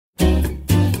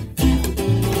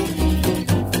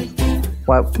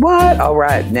What? All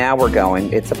right, now we're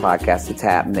going. It's a podcast. It's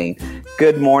happening.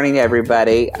 Good morning,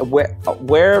 everybody.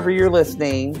 Wherever you're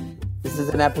listening, this is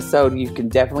an episode you can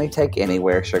definitely take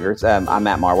anywhere, Sugars. I'm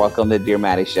Matt Marr. Welcome to the Dear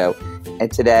Maddie Show.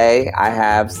 And today I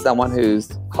have someone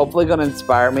who's hopefully going to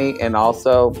inspire me and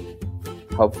also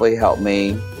hopefully help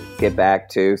me get back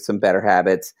to some better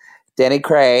habits. Denny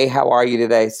Krahe, how are you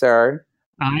today, sir?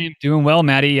 I am doing well,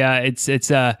 Maddie. I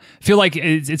feel like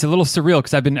it's a little surreal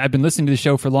because I've been listening to the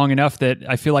show for long enough that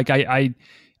I feel like I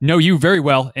know you very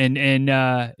well, and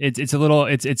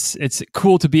it's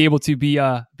cool to be able to be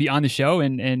on the show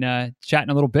and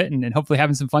chatting a little bit and hopefully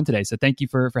having some fun today. So thank you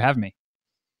for having me.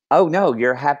 Oh no,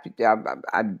 you're happy.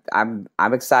 I'm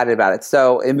excited about it.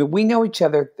 So, I mean, we know each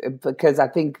other because I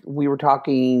think we were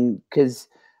talking through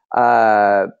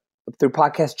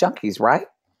Podcast Junkies, right?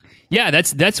 Yeah,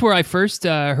 that's where I first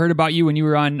heard about you when you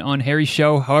were on Harry's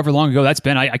show. However long ago that's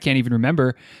been, I can't even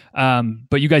remember.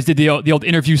 But you guys did the old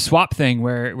interview swap thing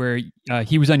where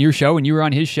he was on your show and you were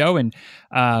on his show, and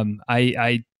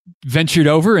I ventured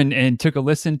over and took a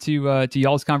listen to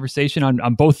y'all's conversation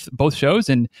on both shows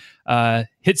and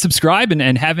hit subscribe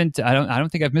and haven't. I don't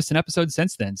think I've missed an episode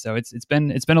since then. So it's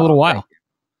been a little while.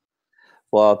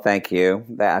 Well, thank you.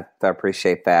 I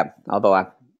appreciate that. Although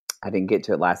I didn't get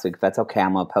to it last week. That's okay.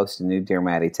 I'm going to post a new Dear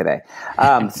Maddie today.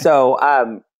 So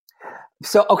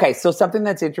something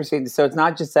that's interesting. So it's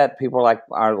not just that people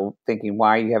are thinking, why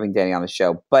are you having Denny on the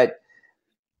show? But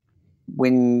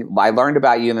when I learned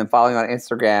about you and then following on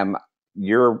Instagram,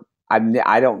 you're a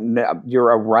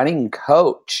running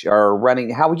coach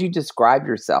how would you describe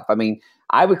yourself? I mean,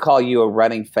 I would call you a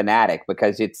running fanatic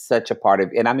because it's such a part of,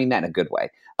 and I mean that in a good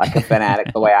way, like a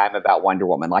fanatic, the way I'm about Wonder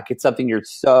Woman. Like it's something you're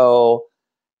so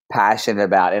passionate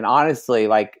about, and honestly,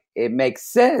 like it makes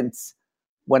sense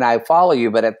when I follow you,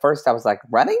 but at first I was like,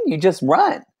 running? You just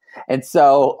run. And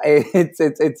so it's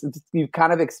you've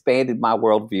kind of expanded my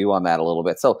worldview on that a little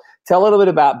bit. So tell a little bit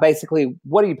about basically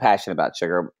what are you passionate about,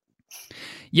 Sugar?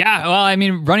 Yeah, well, I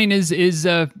mean, running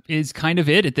is kind of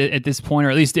it at this point, or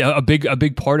at least a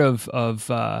big part of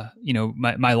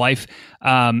my life,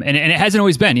 and it hasn't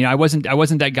always been. You know, I wasn't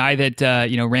that guy that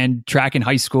ran track in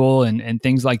high school and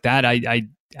things like that. I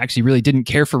actually really didn't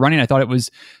care for running. I thought it was,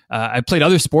 I played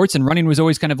other sports, and running was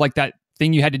always kind of like that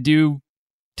thing you had to do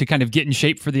to kind of get in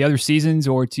shape for the other seasons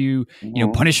or to,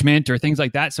 punishment or things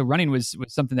like that. So running was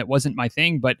something that wasn't my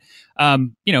thing, but,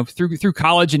 through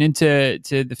college and into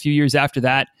the few years after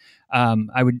that,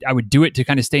 I would do it to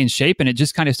kind of stay in shape, and it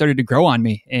just kind of started to grow on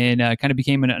me and kind of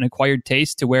became an acquired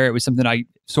taste to where it was something I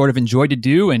sort of enjoyed to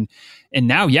do. And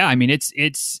now, yeah, I mean,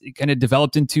 it's kind of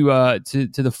developed into to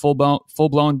the full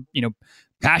blown,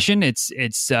 passion. It's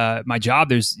my job.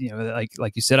 There's,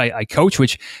 like you said, I coach,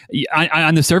 which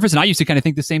on the surface, and I used to kind of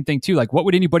think the same thing too. Like, what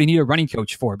would anybody need a running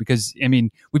coach for? Because I mean,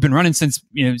 we've been running since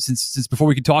before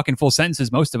we could talk in full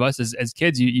sentences. Most of us as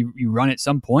kids, you run at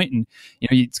some point, and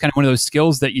it's kind of one of those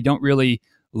skills that you don't really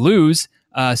lose.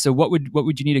 So what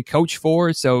would you need a coach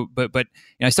for? So, but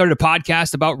I started a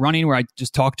podcast about running where I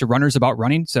just talk to runners about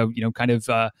running. So, kind of,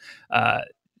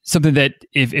 something that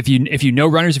if you know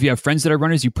runners, if you have friends that are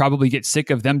runners, you probably get sick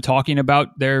of them talking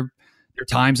about their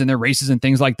times and their races and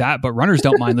things like that. But runners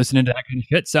don't mind listening to that kind of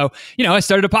shit. So, I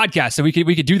started a podcast so we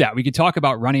could do that. We could talk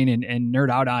about running and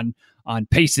nerd out on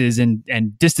paces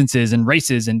and distances and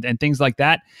races and things like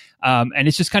that. And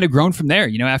it's just kind of grown from there.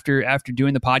 After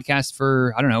doing the podcast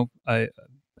for, I don't know,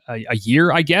 a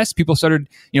year, I guess, people started,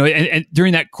 and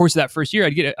during that course of that first year,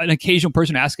 I'd get an occasional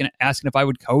person asking if I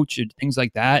would coach and things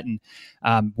like that.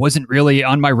 And wasn't really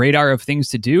on my radar of things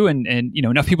to do. And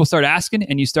enough people start asking,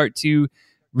 and you start to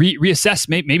reassess,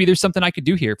 maybe there's something I could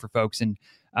do here for folks. And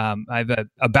I have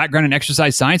a background in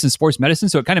exercise science and sports medicine,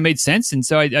 so it kind of made sense. And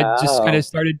so I just kind of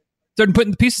started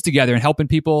putting the pieces together and helping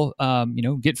people,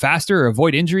 get faster or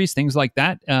avoid injuries, things like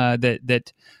that,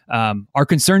 that are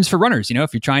concerns for runners.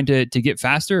 If you're trying to get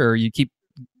faster or you keep,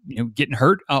 getting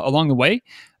hurt along the way.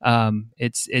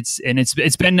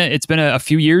 It's been a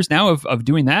few years now of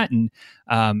doing that. And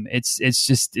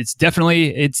it's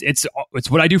definitely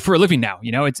what I do for a living now.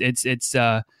 And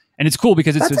it's cool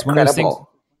because it's one of those things.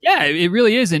 Yeah, it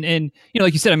really is. And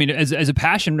like you said, I mean, as a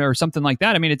passion or something like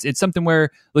that, I mean, it's something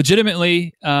where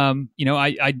legitimately,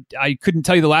 I couldn't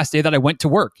tell you the last day that I went to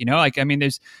work, I mean,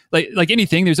 there's like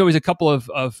anything, there's always a couple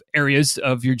of areas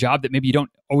of your job that maybe you don't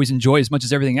always enjoy as much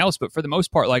as everything else. But for the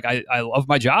most part, like I love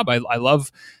my job. I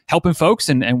love helping folks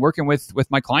and working with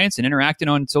my clients and interacting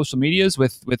on social medias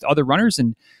with other runners.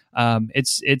 And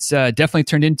it's definitely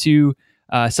turned into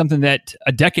something that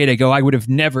a decade ago, I would have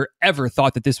never, ever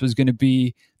thought that this was going to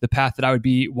be the path that I would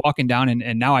be walking down.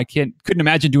 And now I couldn't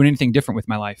imagine doing anything different with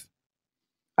my life.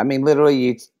 I mean, literally,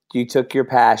 you you took your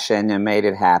passion and made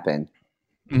it happen.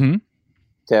 Mm-hmm.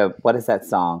 So what is that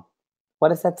song?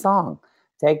 What is that song?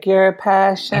 Take your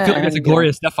passion. I feel like it's a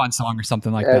Gloria Estefan song or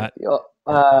something like that.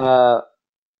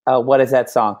 What is that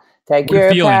song? Take What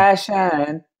your feeling.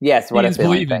 passion. Yes, what a feeling.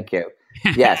 Believing. Thank you.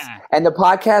 Yes. And the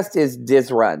podcast is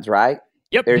Diz Runs, right?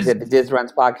 Yep. There's the Diz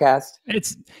Runs podcast.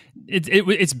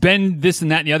 It's been this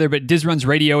and that and the other, but Diz Runs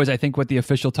Radio is, I think, what the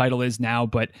official title is now.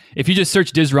 But if you just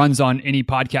search Diz Runs on any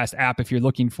podcast app, if you're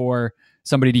looking for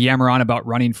somebody to yammer on about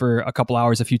running for a couple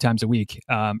hours a few times a week,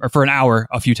 or for an hour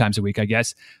a few times a week, I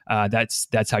guess,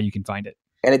 that's how you can find it.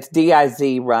 And it's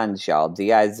DIZ Runs, y'all.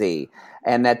 DIZ.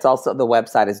 And that's also, the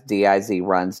website is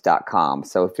dizruns.com.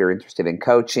 So if you're interested in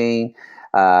coaching,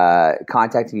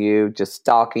 contacting you, just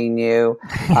stalking you.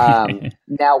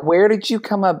 Now, where did you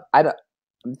come up?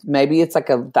 Maybe it's like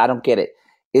I don't get it.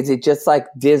 Is it just like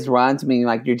Diz Runs? Meaning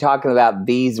like you're talking about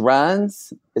these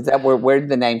runs? Is that where did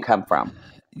the name come from?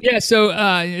 Yeah, so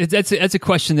that's a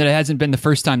question that it hasn't been the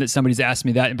first time that somebody's asked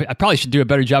me that. I probably should do a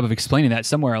better job of explaining that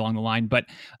somewhere along the line. But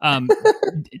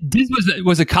Diz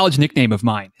was a college nickname of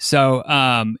mine. So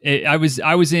I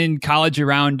was in college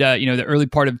around the early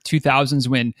part of 2000s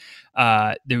when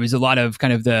there was a lot of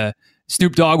kind of the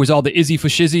Snoop Dogg was all the Izzy for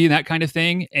Shizzy and that kind of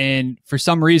thing. And for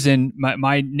some reason,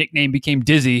 my nickname became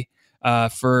Dizzy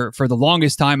for the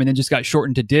longest time, and then just got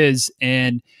shortened to Diz.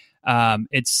 And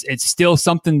it's still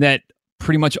something that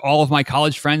pretty much all of my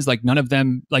college friends, like none of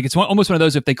them, like it's almost one of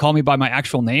those, if they call me by my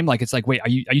actual name, like it's like, wait, are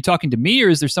you talking to me, or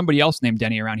is there somebody else named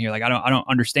Denny around here? Like I don't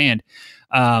understand.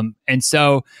 And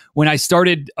so when I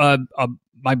started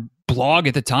my blog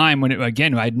at the time, when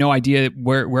I had no idea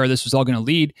where this was all going to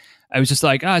lead, I was just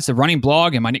like, it's a running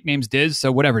blog and my nickname's Diz,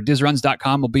 so whatever,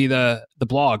 dizruns.com will be the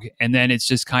blog. And then it's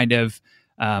just kind of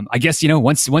I guess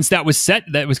once that was set,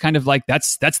 that was kind of like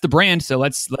that's the brand, so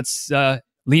let's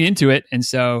lean into it. And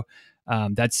so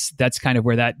that's kind of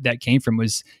where that came from,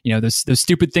 was those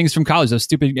stupid things from college, those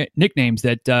stupid nicknames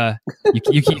that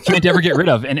you can't ever get rid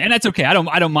of, and that's okay. I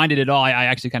don't mind it at all. I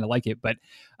actually kind of like it, but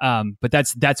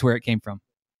that's where it came from.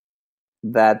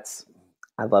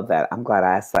 I love that. I'm glad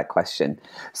I asked that question.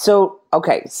 So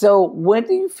okay, so when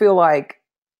do you feel like?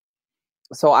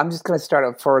 So I'm just going to start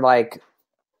up for like.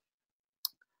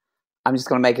 I'm just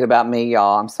going to make it about me,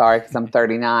 y'all. I'm sorry because I'm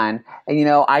 39,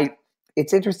 and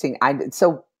it's interesting. I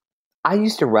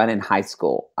used to run in high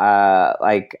school,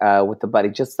 with a buddy,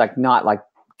 just like not like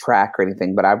track or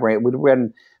anything, but we'd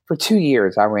run for 2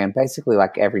 years. I ran basically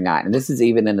like every night. And this is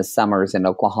even in the summers in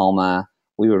Oklahoma.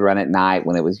 We would run at night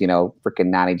when it was, freaking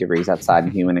 90 degrees outside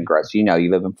and humid and gross. You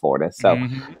live in Florida. So,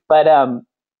 but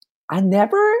I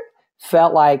never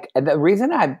felt like, the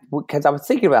reason because I was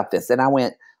thinking about this and I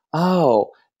went,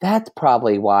 oh, that's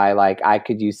probably why, like, I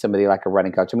could use somebody like a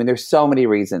running coach. I mean, there's so many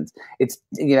reasons. It's,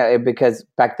 because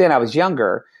back then I was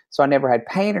younger, so I never had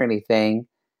pain or anything.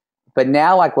 But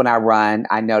now, like, when I run,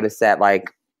 I notice that,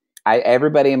 like,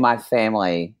 everybody in my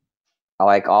family,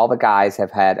 like, all the guys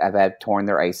have had torn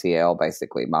their ACL,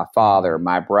 basically. My father,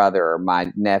 my brother,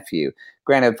 my nephew,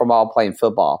 granted, from all playing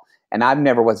football. And I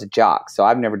never was a jock, so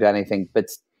I've never done anything but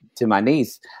to my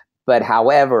knees. But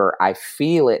however, I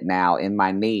feel it now in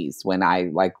my knees when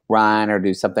I like run or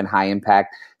do something high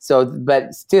impact. So,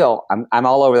 but still, I'm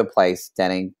all over the place,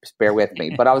 Denny. Just bear with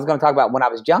me. But I was going to talk about when I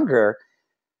was younger,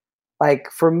 like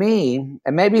for me,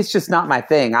 and maybe it's just not my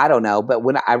thing. I don't know. But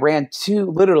when I ran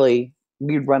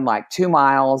we'd run like 2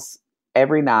 miles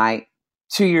every night,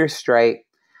 2 years straight.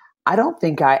 I don't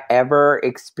think I ever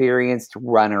experienced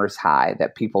runner's high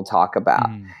that people talk about.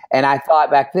 And I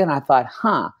thought back then,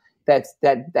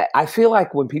 that I feel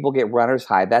like when people get runner's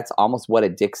high, that's almost what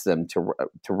addicts them to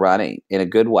running in a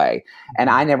good way. And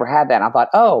I never had that. And I thought,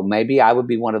 oh, maybe I would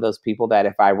be one of those people that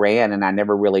if I ran and I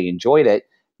never really enjoyed it,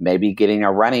 maybe getting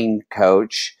a running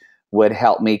coach would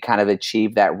help me kind of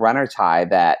achieve that runner's high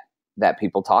that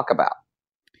people talk about.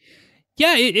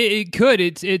 Yeah, it could.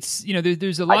 It's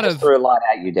there's a lot I just threw a lot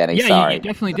at you, Denny. Yeah, sorry. You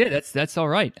definitely did. That's all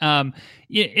right. Well,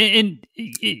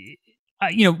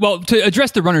 to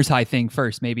address the runner's high thing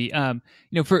first, maybe,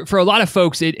 for a lot of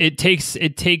folks, it takes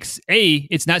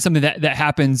it's not something that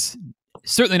happens,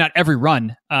 certainly not every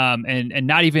run, and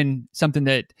not even something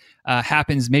that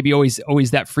happens maybe always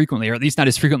that frequently, or at least not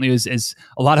as frequently as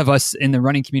a lot of us in the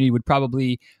running community would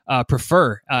probably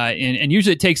prefer. And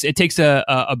usually it takes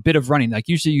a bit of running. Like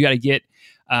usually you got to get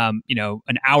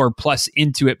an hour plus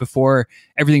into it before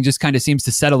everything just kind of seems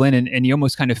to settle in, and you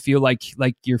almost kind of feel like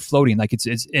you're floating. Like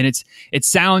it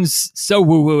sounds so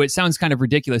woo woo. It sounds kind of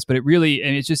ridiculous, but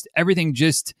it's just everything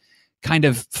just kind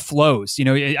of flows.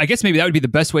 I guess maybe that would be the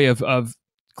best way of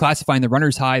classifying the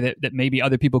runner's high that maybe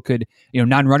other people could,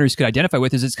 non-runners could identify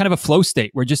with, is it's kind of a flow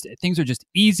state where just things are just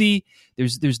easy.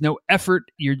 There's no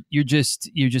effort. You're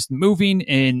just moving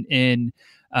and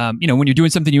when you're doing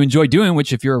something you enjoy doing,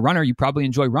 which if you're a runner, you probably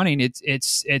enjoy running.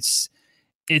 It's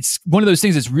one of those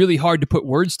things that's really hard to put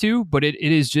words to, but it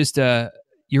is just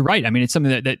you're right. I mean, it's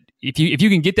something that if you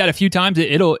can get that a few times,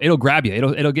 it'll grab you.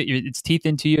 It'll get its teeth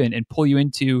into you and pull you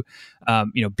into,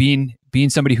 being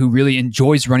somebody who really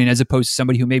enjoys running, as opposed to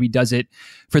somebody who maybe does it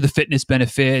for the fitness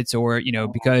benefits, or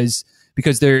because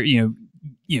they're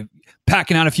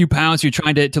packing on a few pounds, you're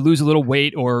trying to lose a little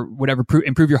weight or whatever,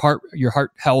 improve your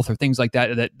heart health or things like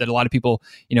that a lot of people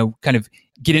kind of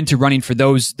get into running for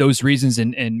those reasons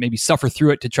and maybe suffer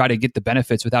through it to try to get the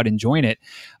benefits without enjoying it.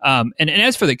 And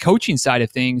as for the coaching side of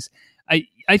things,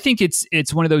 I think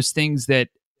it's one of those things that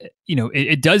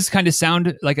it does kind of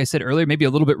sound, like I said earlier, maybe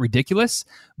a little bit ridiculous,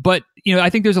 but I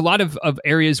think there's a lot of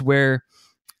areas where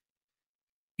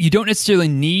you don't necessarily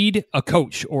need a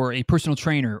coach or a personal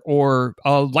trainer or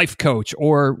a life coach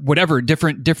or whatever,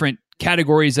 different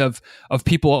categories of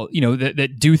people,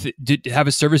 that do have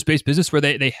a service-based business where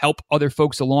they help other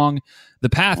folks along the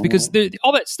path, because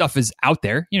all that stuff is out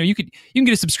there. You can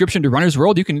get a subscription to Runner's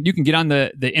World. You can get on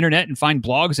the internet and find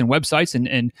blogs and websites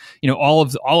and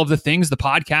all of the things, the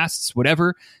podcasts,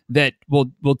 whatever, that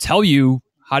will tell you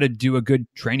how to do a good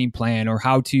training plan or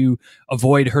how to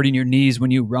avoid hurting your knees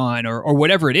when you run or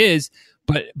whatever it is.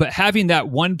 But having that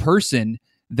one person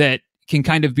that can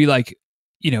kind of be like,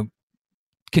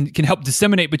 can help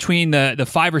disseminate between the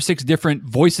 5 or 6 different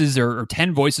voices or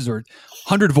 10 voices or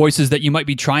 100 voices that you might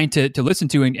be trying to listen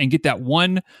to, and get that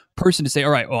one person to say,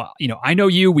 all right, well, I know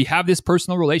you, we have this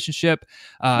personal relationship,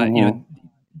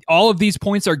 all of these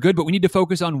points are good, but we need to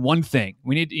focus on one thing.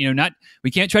 We need,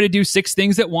 we can't try to do 6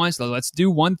 things at once. Let's do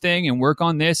one thing and work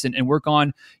on this and work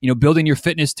on, building your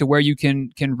fitness to where you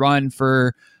can run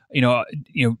for,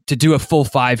 to do a full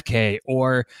 5K,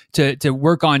 or to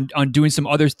work on doing some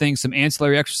other things, some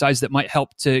ancillary exercise that might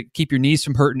help to keep your knees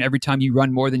from hurting every time you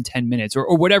run more than 10 minutes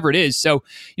or whatever it is. So,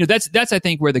 that's I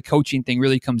think where the coaching thing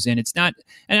really comes in. It's not,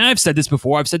 and I've said this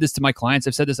before, I've said this to my clients,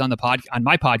 I've said this on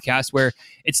my podcast, where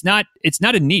it's not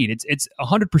a need. It's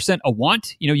 100% a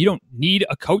want. You don't need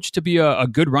a coach to be a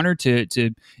good runner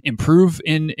to improve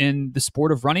in the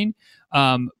sport of running.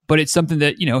 But it's something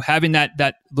that, having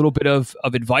that little bit of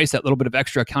advice, that little bit of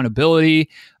extra accountability,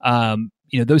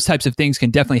 those types of things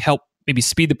can definitely help maybe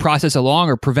speed the process along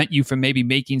or prevent you from maybe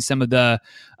making some of the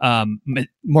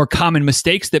more common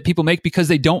mistakes that people make because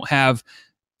they don't have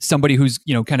somebody who's,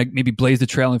 kind of maybe blaze the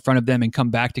trail in front of them and come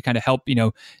back to kind of help,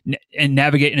 and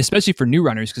navigate. And especially for new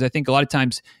runners, because I think a lot of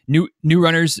times new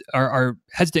runners are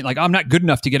hesitant, like, oh, I'm not good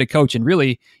enough to get a coach. And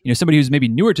really, somebody who's maybe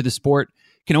newer to the sport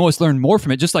can almost learn more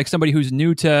from it. Just like somebody who's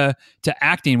new to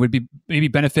acting would be maybe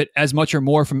benefit as much or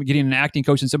more from getting an acting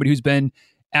coach than somebody who's been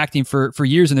acting for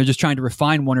years and they're just trying to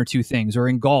refine one or two things, or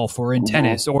in golf or in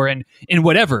tennis or in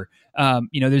whatever.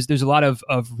 There's a lot of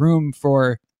room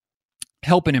for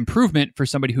help and improvement for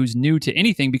somebody who's new to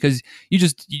anything, because you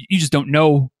just don't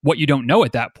know what you don't know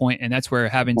at that point. And that's where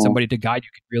having somebody to guide you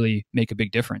can really make a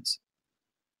big difference.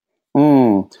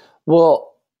 Well,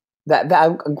 that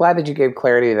I'm glad that you gave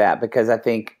clarity to that, because I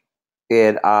think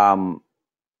it, but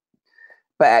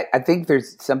I think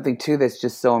there's something too that's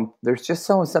just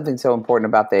something so important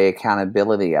about the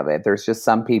accountability of it. There's just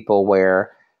some people where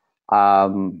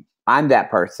I'm that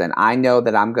person. I know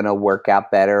that I'm going to work out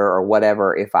better or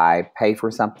whatever if I pay for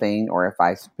something, or if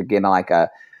I begin like a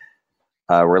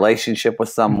relationship with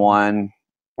someone.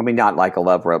 I mean, not like a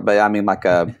love rope, but I mean like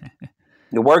a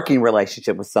working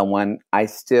relationship with someone. I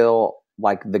still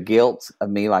like the guilt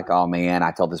of me, like, oh man,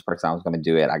 I told this person I was going to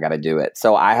do it. I got to do it.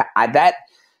 So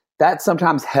that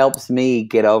sometimes helps me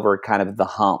get over kind of the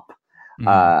hump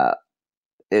a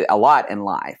lot in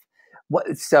life.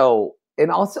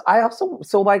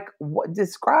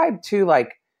 Describe too,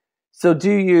 like, so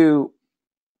do you,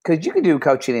 because you can do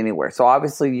coaching anywhere. So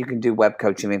obviously you can do web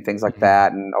coaching and things like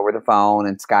that, and over the phone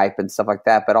and Skype and stuff like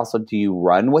that. But also, do you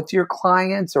run with your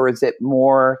clients, or is it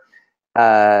more,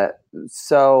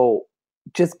 so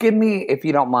just give me, if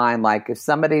you don't mind, like if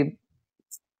somebody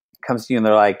comes to you and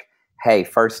they're like, hey,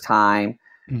 first time,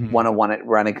 want to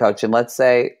run a coach. And let's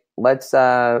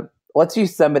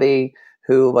use somebody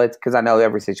who, because I know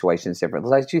every situation is different.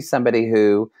 Let's use somebody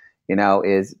who,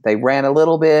 they ran a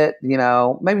little bit,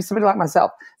 maybe somebody like myself.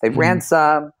 They've ran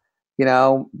some,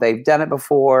 they've done it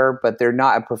before, but they're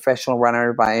not a professional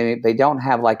runner by any, they don't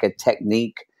have like a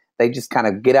technique. They just kind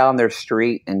of get out on their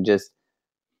street and just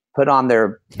put on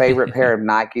their favorite pair of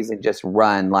Nikes and just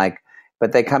run,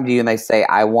 but they come to you and they say,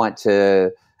 I want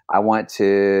to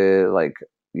like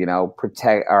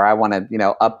protect, or I want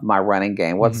to, up my running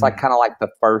game? What's like kind of like the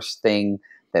first thing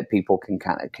that people can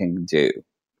do?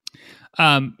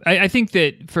 I think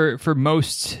that for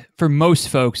most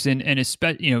folks, and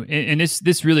especially, and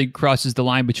this really crosses the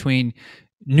line between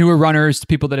newer runners to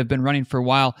people that have been running for a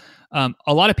while.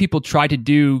 A lot of people try to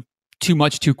do too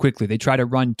much too quickly. They try to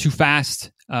run too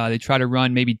fast. They try to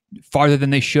run maybe farther than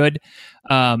they should.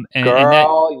 Girl,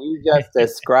 you just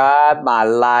described my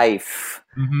life.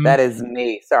 Mm-hmm. That is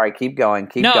me. Sorry, keep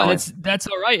going. No, that's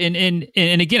all right.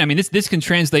 And again, I mean, this can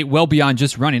translate well beyond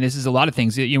just running. This is a lot of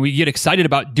things. We get excited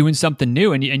about doing something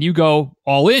new, and you go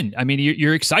all in. I mean,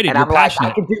 you're excited. And you're I'm passionate.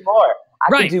 Like, I can do more.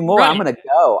 I can do more. I'm going to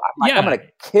go. I'm going to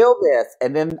kill this,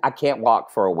 and then I can't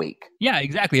walk for a week. Yeah,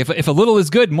 exactly. If a little is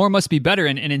good, more must be better.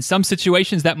 And in some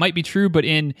situations that might be true, but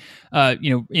in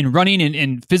in running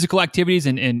and physical activities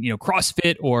and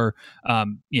CrossFit or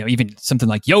even something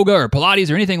like yoga or Pilates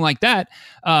or anything like that,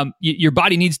 your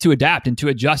body needs to adapt and to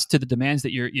adjust to the demands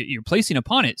that you're placing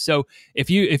upon it. So if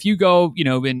you go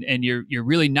and you're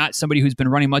really not somebody who's been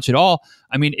running much at all,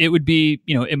 I mean, it would be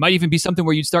it might even be something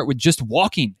where you'd start with just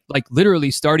walking, like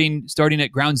literally starting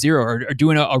at ground zero, or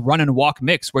doing a run and walk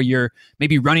mix where you're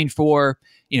maybe running for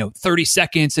 30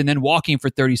 seconds and then walking for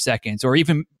 30 seconds, or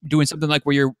even doing something like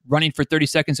where you're running for 30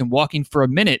 seconds and walking for a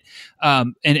minute,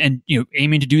 and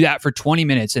aiming to do that for 20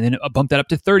 minutes and then bump that up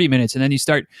to 30 minutes. And then you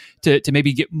start to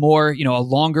maybe get more, a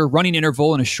longer running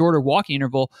interval and a shorter walking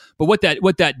interval. But what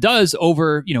that does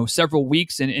over, several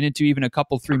weeks and into even a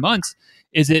couple, 3 months,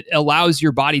 is it allows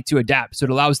your body to adapt. So it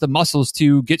allows the muscles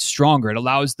to get stronger. It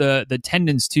allows the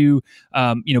tendons to,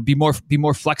 be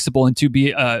more flexible and to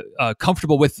be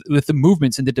comfortable with the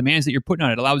movements and the demands that you're putting on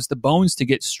it. It allows the bones to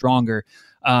get stronger,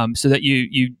 so that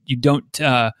you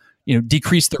don't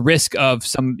decrease the risk of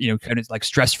some kind of like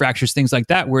stress fractures, things like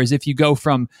that. Whereas if you go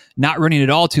from not running at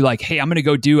all to like, hey, I'm going to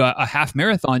go do a half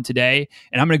marathon today,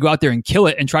 and I'm going to go out there and kill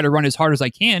it and try to run as hard as I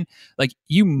can. Like,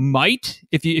 you might,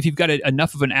 if you've got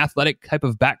enough of an athletic type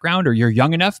of background, or you're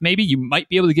young enough, maybe you might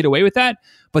be able to get away with that.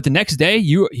 But the next day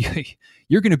you're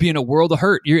going to be in a world of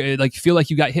hurt. You're like, feel like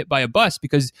you got hit by a bus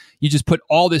because you just put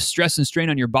all this stress and strain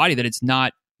on your body that it's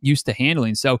not used to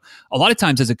handling. So a lot of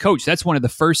times as a coach, that's one of the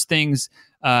first things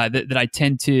that I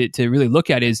tend to really look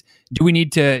at is, do we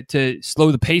need to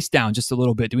slow the pace down just a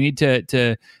little bit? Do we need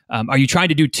to are you trying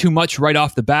to do too much right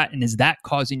off the bat? And is that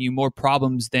causing you more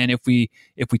problems than if we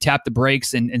tap the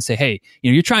brakes and say, hey,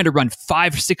 you're trying to run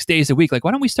 5-6 days a week. Like,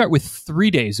 why don't we start with 3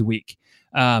 days a week,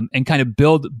 and kind of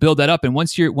build that up. And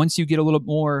once you get a little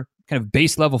more kind of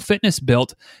base level fitness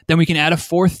built, then we can add a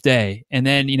 4th day. And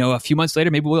then, a few months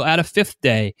later, maybe we'll add a 5th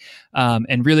day,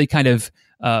 and really kind of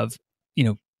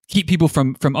keep people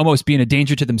from almost being a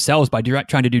danger to themselves by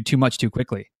trying to do too much too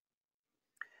quickly.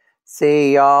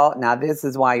 See, y'all, now this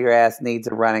is why your ass needs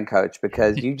a running coach,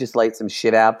 because you just laid some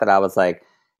shit out that I was like,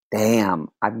 damn,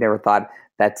 I've never thought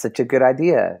that's such a good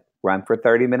idea. Run for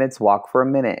 30 minutes, walk for a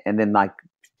minute, and then like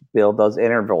build those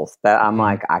intervals. That I'm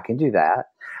like, I can do that.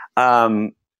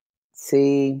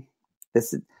 See,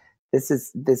 this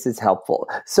is helpful.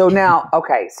 So now,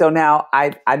 okay. So now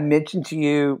I mentioned to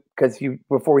you, because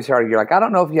before we started, you're like, I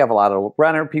don't know if you have a lot of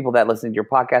runner people that listen to your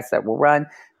podcast that will run,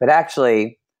 but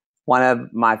actually one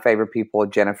of my favorite people,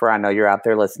 Jennifer, I know you're out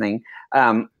there listening,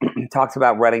 talks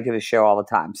about running to the show all the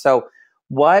time. So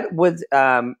what was,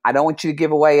 I don't want you to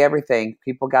give away everything.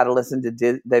 People got to listen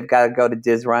to, they've got to go to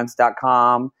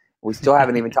dizruns.com. We still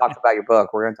haven't even talked about your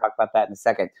book. We're going to talk about that in a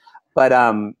second. But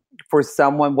for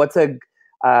someone, what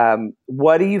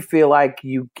do you feel like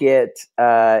you get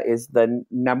is the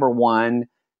number one,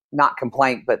 not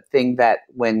complaint, but thing that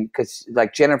because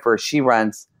like Jennifer, she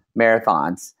runs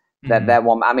marathons. That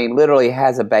woman, I mean, literally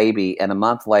has a baby, and a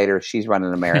month later she's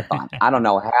running a marathon. I don't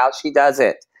know how she does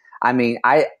it. I mean,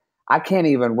 I can't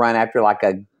even run after like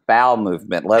a bowel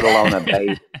movement, let alone a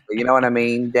baby. You know what I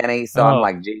mean, Denny? So I'm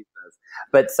like, Jesus.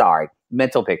 But sorry,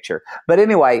 mental picture. But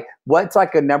anyway, what's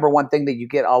like a number one thing that you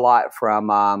get a lot from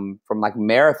like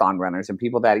marathon runners and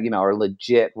people that are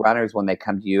legit runners when they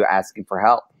come to you asking for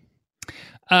help?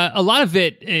 A lot of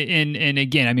it, and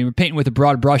again, I mean, we're painting with a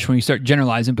broad brush when you start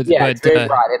generalizing, but it's very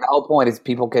broad. And the whole point is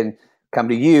people can come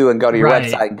to you and go to your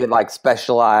website and get like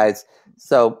specialized.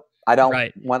 So I don't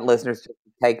want listeners to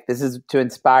take this is to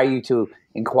inspire you to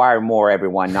inquire more,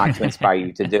 everyone, not to inspire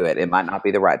you to do it. It might not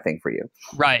be the right thing for you.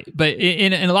 Right. But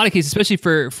in a lot of cases, especially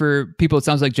for people, it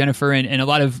sounds like Jennifer and a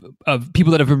lot of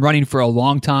people that have been running for a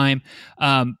long time,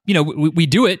 we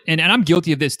do it. And I'm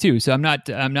guilty of this too. So I'm not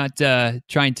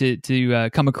trying to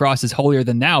come across as holier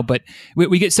than thou, but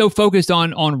we get so focused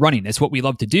on running. That's what we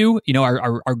love to do.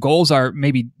 Our goals are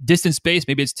maybe distance based.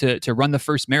 Maybe it's to run the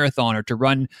first marathon, or to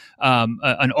run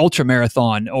an ultra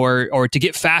marathon, or to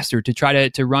get faster, to try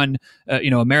to run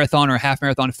a marathon or a half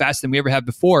marathon faster than we ever have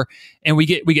before. And we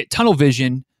get tunnel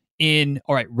vision in,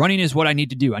 all right, running is what I need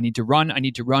to do. I need to run.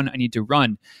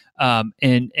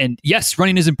 And yes,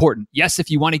 running is important. Yes, if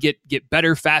you want to get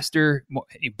better, faster,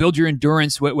 build your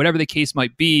endurance, whatever the case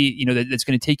might be, that's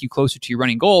going to take you closer to your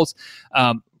running goals.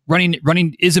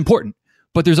 Running is important.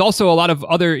 But there's also a lot of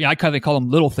other, I kind of call them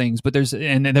little things, but it's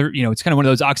kind of one of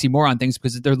those oxymoron things,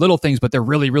 because they're little things, but they're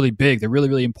really, really big. They're really,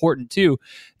 really important too.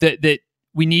 That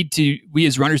we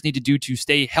as runners need to do to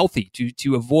stay healthy,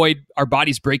 to avoid our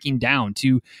bodies breaking down,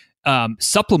 to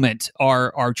supplement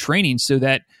our training so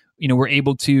that we're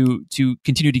able to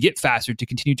continue to get faster, to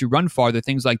continue to run farther,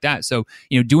 things like that. So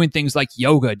doing things like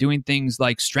yoga, doing things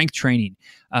like strength training,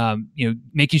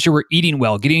 making sure we're eating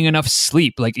well, getting enough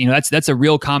sleep. Like that's a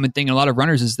real common thing in a lot of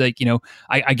runners, is like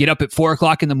I get up at 4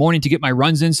 o'clock in the morning to get my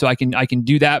runs in, so I can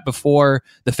do that before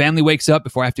the family wakes up,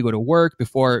 before I have to go to work,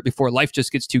 before life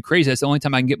just gets too crazy. That's the only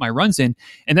time I can get my runs in,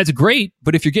 and that's great.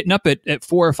 But if you're getting up at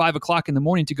 4 or 5 o'clock in the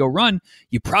morning to go run,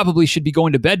 you probably should be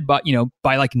going to bed by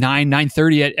like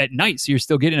 9:30 at night, so you're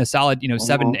still getting a solid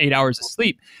 7-8 hours of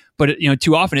sleep. But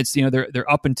too often it's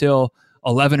they're up until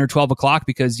 11 or 12 o'clock,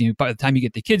 because by the time you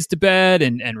get the kids to bed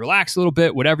and relax a little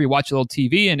bit, whatever, you watch a little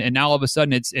TV, and now all of a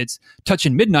sudden it's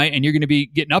touching midnight, and you're going to be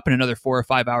getting up in another 4 or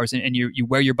 5 hours, and you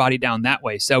wear your body down that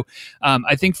way. So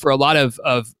I think for a lot of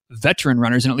veteran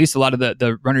runners, and at least a lot of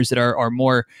the runners that are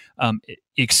more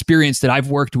experienced, that I've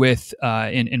worked with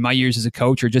in my years as a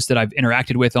coach, or just that I've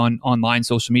interacted with on online,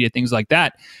 social media, things like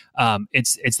that,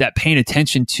 it's that paying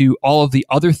attention to all of the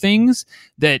other things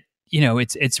that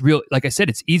it's real. Like I said,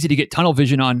 it's easy to get tunnel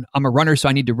vision on, I'm a runner, so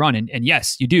I need to run. And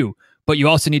yes, you do, but you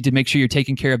also need to make sure you're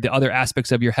taking care of the other aspects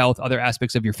of your health, other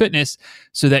aspects of your fitness,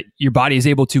 so that your body is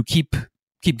able to keep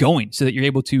going, so that you're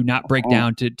able to not break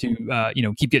down, to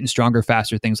keep getting stronger,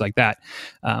 faster, things like that.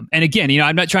 And again,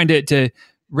 I'm not trying to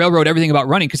railroad everything about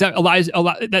running, because that allows a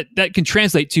lot that can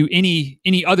translate to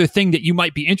any other thing that you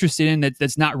might be interested in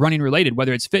that's not running related,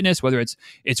 whether it's fitness, whether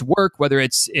it's work, whether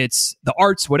it's the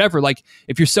arts, whatever. Like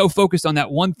if you're so focused on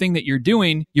that one thing that you're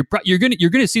doing, you're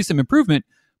gonna see some improvement,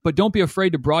 but don't be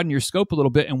afraid to broaden your scope a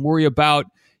little bit and worry about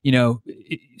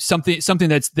something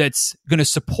that's going to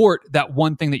support that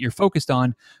one thing that you're focused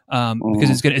on, because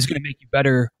it's going to make you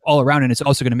better all around, and it's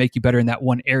also going to make you better in that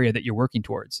one area that you're working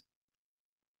towards.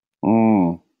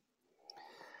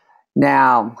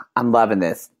 Now, I'm loving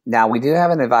this. Now, we do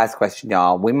have an advice question,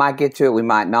 y'all. We might get to it. We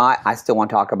might not. I still want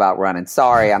to talk about running.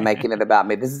 Sorry, I'm making it about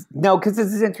me. Because this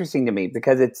is interesting to me,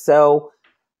 because it's so,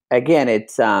 again,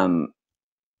 it's,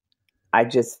 I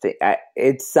just think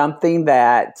it's something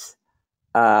that,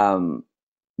 I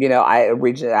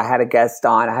originally, I had a guest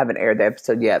on. I haven't aired the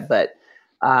episode yet, but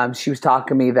she was talking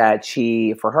to me that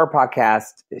for her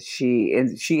podcast, she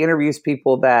interviews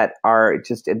people that are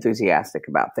just enthusiastic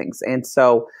about things. And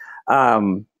so,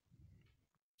 and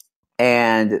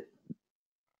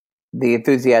the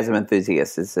Enthusiasm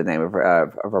Enthusiast is the name of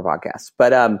her podcast.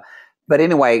 But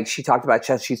anyway, she talked about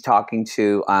she's talking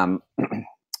to,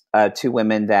 2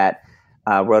 women that,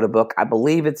 wrote a book. I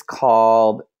believe it's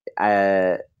called,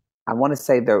 I want to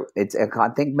say I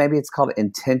think maybe it's called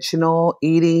Intentional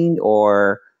Eating,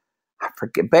 or I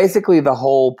forget. Basically, the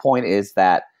whole point is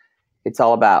that it's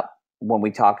all about, when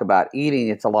we talk about eating,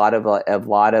 it's a lot of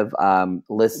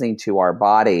listening to our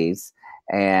bodies,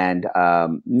 and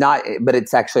but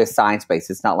it's actually a science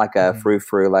base. It's not like a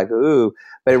frou-frou, like, ooh,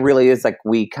 but it really is like,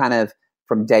 we kind of,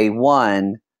 from day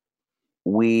one,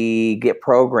 we get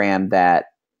programmed that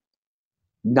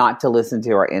not to listen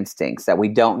to our instincts, that we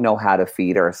don't know how to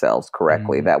feed ourselves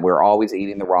correctly, that we're always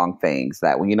eating the wrong things,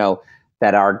 that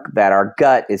that our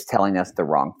gut is telling us the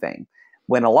wrong thing.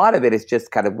 When a lot of it is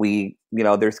just kind of,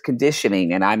 there's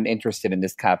conditioning, and I'm interested in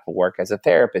this type of work as a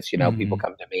therapist. People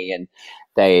come to me and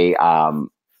they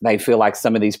feel like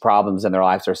some of these problems in their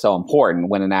lives are so important,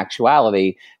 when in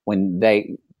actuality, when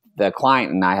the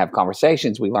client and I have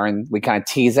conversations, we kind of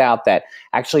tease out that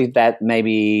actually that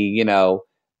maybe,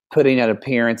 putting an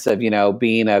appearance of,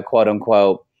 being a quote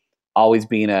unquote, always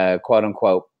being a quote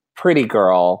unquote pretty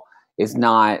girl is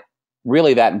not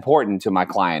really that important to my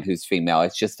client who's female.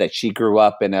 It's just that she grew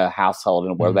up in a household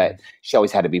and where that she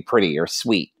always had to be pretty or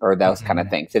sweet or those kind of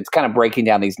things. It's kind of breaking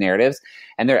down these narratives.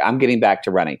 And I'm getting back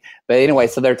to running. But anyway,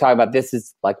 so they're talking about this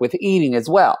is like with eating as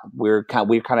well. We're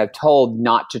kind of told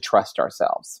not to trust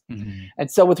ourselves. And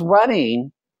so with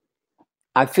running,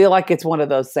 I feel like it's one of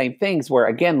those same things where,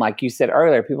 again, like you said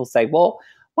earlier, people say, well,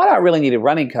 why do I really need a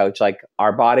running coach? Like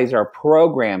our bodies are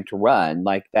programmed to run.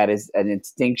 Like that is an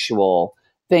instinctual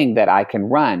thing that I can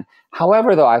run.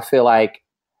 However, though, I feel like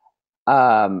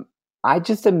I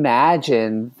just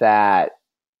imagine that,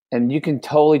 and you can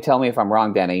totally tell me if I'm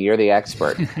wrong, Denny, you're the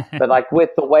expert, but like with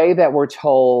the way that we're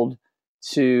told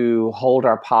to hold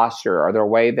our posture or the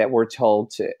way that we're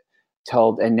told,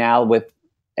 and now with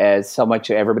as so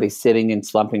much everybody sitting and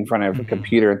slumping in front of a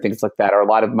computer and things like that, or a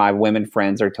lot of my women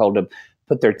friends are told to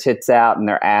put their tits out and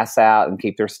their ass out and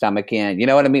keep their stomach in. You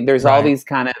know what I mean? There's all these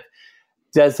kind of,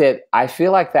 I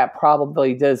feel like that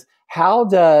probably does. How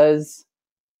does,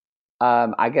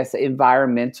 I guess,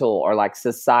 environmental or like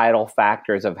societal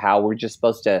factors of how we're just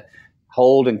supposed to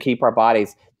hold and keep our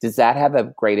bodies, does that have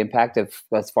a great impact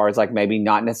as far as like maybe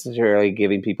not necessarily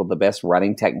giving people the best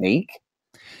running technique?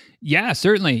 Yeah,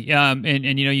 certainly.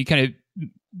 And you kind of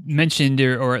mentioned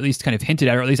or at least kind of hinted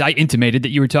at, or at least I intimated that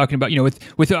you were talking about,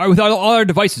 with all our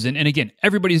devices. And again,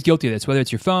 everybody's guilty of this, whether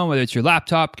it's your phone, whether it's your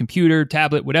laptop, computer,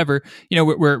 tablet, whatever,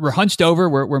 we're hunched over,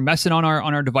 we're messing on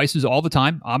our devices all the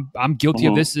time. I'm guilty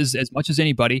of this as much as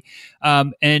anybody.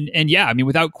 And yeah, I mean,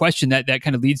 without question that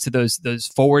kind of leads to those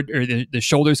forward or the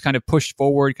shoulders kind of pushed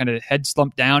forward, kind of head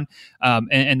slumped down.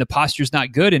 And the posture's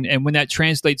not good. And when that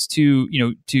translates to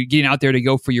getting out there to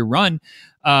go for your run,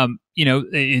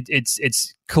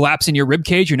 it's collapsing your rib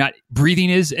cage. You're not breathing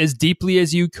as deeply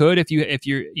as you could if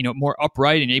you're more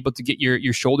upright and able to get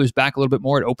your shoulders back a little bit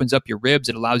more. It opens up your ribs.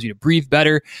 It allows you to breathe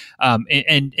better.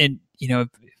 And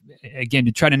again,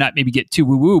 to try to not maybe get too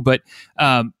woo woo, but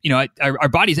our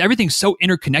bodies, everything's so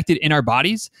interconnected in our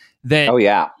bodies that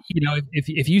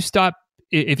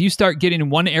if you start getting in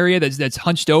one area that's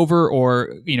hunched over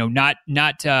or not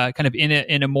kind of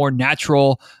in a more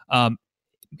natural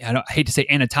I hate to say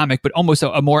anatomic, but almost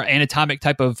a more anatomic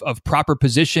type of proper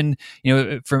position,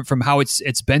 from how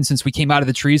it's been since we came out of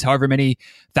the trees, however many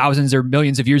thousands or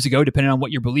millions of years ago, depending on what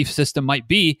your belief system might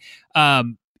be.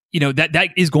 That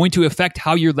is going to affect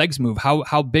how your legs move,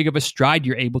 how big of a stride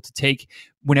you're able to take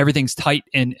when everything's tight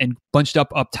and bunched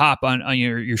up top on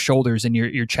your shoulders and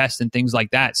your chest and things like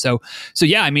that. So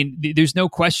yeah, I mean, there's no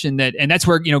question that, and that's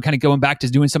where, kind of going back to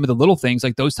doing some of the little things,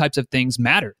 like those types of things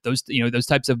matter. Those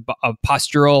types of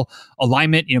postural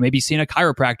alignment, maybe seeing a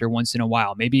chiropractor once in a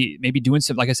while, maybe doing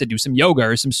some, like I said, do some yoga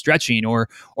or some stretching or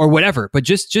whatever, but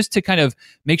just to kind of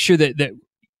make sure that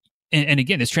and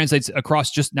again, this translates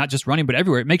across not just running, but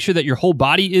everywhere. Make sure that your whole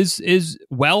body is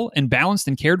well and balanced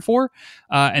and cared for,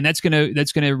 and that's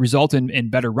gonna result in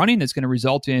better running. That's gonna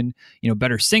result in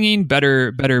better singing,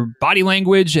 better body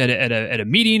language at a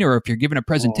meeting, or if you're giving a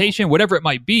presentation, whatever it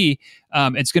might be.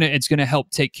 It's gonna help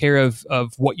take care of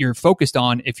what you're focused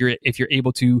on if you're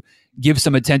able to give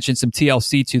some attention, some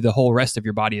TLC to the whole rest of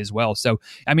your body as well. So,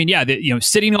 I mean, yeah,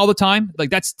 sitting all the time, like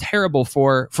that's terrible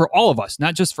for all of us,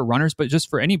 not just for runners, but just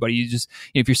for anybody. You just,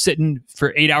 if you're sitting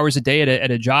for 8 hours a day at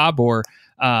a job, or,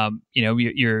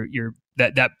 you're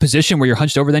that position where you're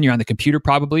hunched over, then you're on the computer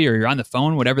probably, or you're on the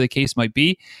phone, whatever the case might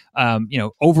be,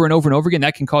 over and over and over again,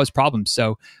 that can cause problems.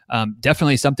 So,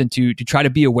 definitely something to try to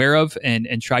be aware of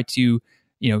and try to,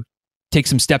 take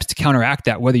some steps to counteract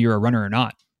that, whether you're a runner or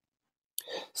not.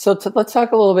 So let's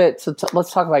talk a little bit. So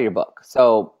let's talk about your book.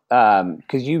 So,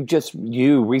 because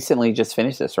you recently just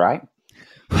finished this, right?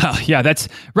 Well, yeah, that's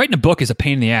writing a book is a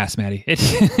pain in the ass, Maddie.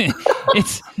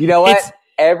 It's you know what?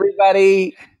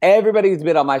 Everybody who's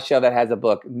been on my show that has a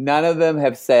book, none of them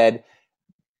have said.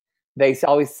 They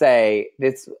always say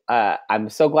this. I'm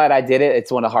so glad I did it. It's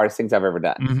one of the hardest things I've ever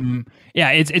done. Mm-hmm.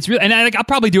 Yeah, it's really, and I'll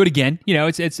probably do it again.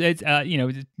 It's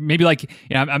maybe like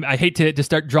I hate to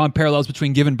start drawing parallels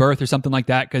between giving birth or something like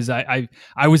that, because I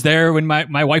was there when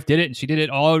my wife did it, and she did it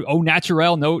all au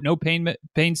naturel, no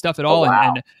pain stuff at all. Oh, wow.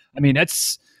 And I mean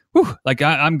that's like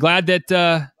I'm glad that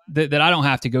I don't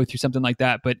have to go through something like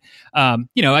that. But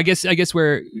I guess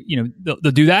where they'll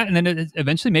do that, and then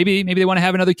eventually maybe they want to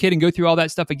have another kid and go through all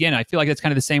that stuff again. I feel like that's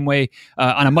kind of the same way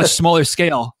on a much smaller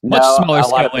scale. A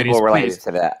lot of people related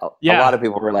to that. Yeah. A lot of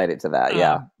people related to that.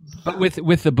 Yeah. But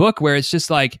with the book, where it's just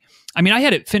like, I mean, I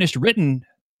had it finished written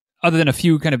other than a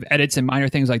few kind of edits and minor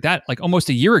things like that, like almost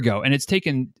a year ago. And it's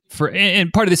taken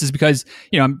and part of this is because,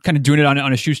 I'm kind of doing it on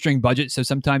a shoestring budget. So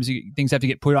sometimes things have to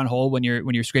get put on hold when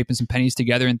you're scraping some pennies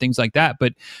together and things like that.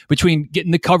 But between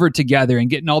getting the cover together and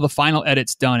getting all the final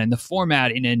edits done and the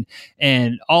formatting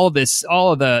and all of this,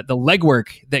 all of the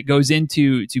legwork that goes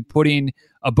into putting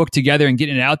a book together and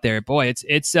getting it out there, boy,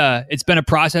 it's been a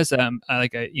process. I'm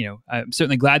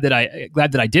certainly glad that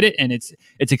I did it, and it's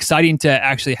exciting to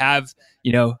actually have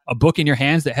a book in your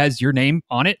hands that has your name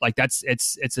on it. Like it's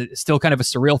still kind of a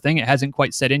surreal thing. It hasn't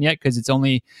quite set in yet because it's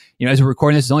only as we're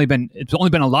recording this, it's only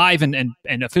been alive and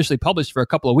officially published for a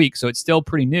couple of weeks, so it's still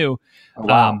pretty new.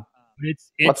 Wow.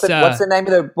 What's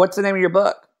the name of your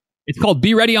book? It's called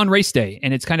Be Ready on Race Day,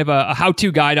 and it's kind of a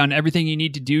how-to guide on everything you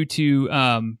need to do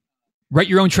to write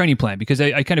your own training plan, because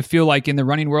I kind of feel like in the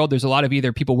running world, there's a lot of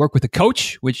either people work with a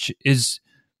coach, which is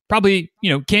probably,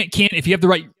 can't, if you have the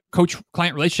right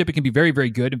coach-client relationship, it can be very, very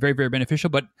good and very, very beneficial,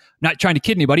 but not trying to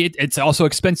kid anybody. It's also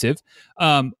expensive.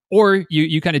 Or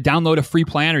you kind of download a free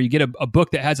plan, or you get a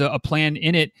book that has a plan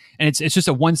in it, and it's just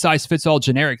a one-size-fits-all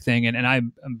generic thing. And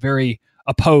I'm very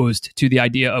opposed to the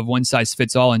idea of one size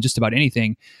fits all in just about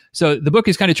anything. So the book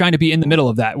is kind of trying to be in the middle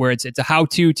of that, where it's a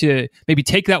how-to to maybe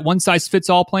take that one size fits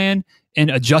all plan and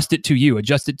adjust it to you,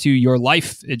 adjust it to your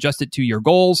life, adjust it to your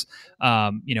goals.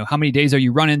 How many days are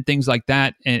you running, things like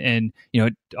that. And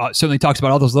it certainly talks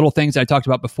about all those little things that I talked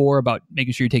about before, about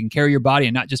making sure you're taking care of your body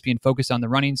and not just being focused on the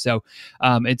running. So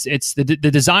it's the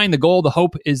design, the goal, the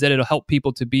hope is that it'll help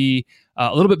people to be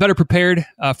a little bit better prepared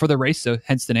for the race. So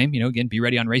hence the name, again, Be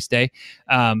Ready on Race Day,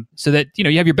 so that,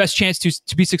 you have your best chance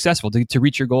to be successful, to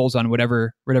reach your goals on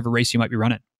whatever race you might be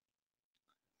running.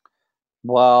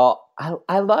 Well,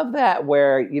 I love that,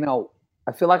 where,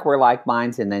 I feel like we're like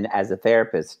minds. And then as a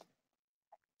therapist,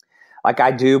 like,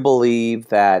 I do believe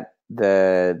that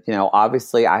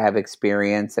obviously I have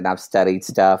experience and I've studied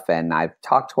stuff and I've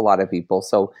talked to a lot of people.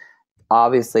 So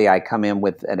obviously I come in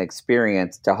with an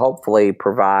experience to hopefully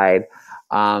provide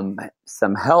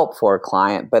some help for a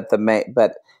client. But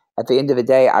at the end of the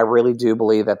day, I really do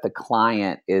believe that the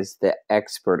client is the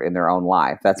expert in their own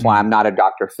life. That's why I'm not a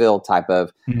Dr. Phil type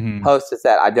of host, is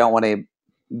that I don't want to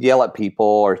yell at people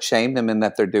or shame them in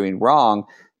that they're doing wrong.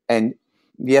 And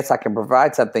yes, I can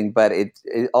provide something, but it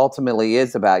ultimately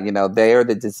is about, they are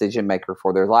the decision maker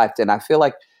for their life. And I feel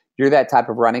like you're that type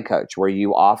of running coach, where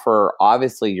you offer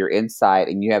obviously your insight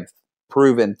and you have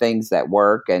proven things that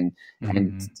work and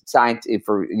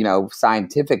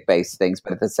scientific based things,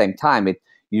 but at the same time,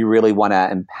 you really want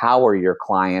to empower your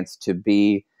clients to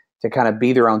kind of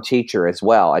be their own teacher as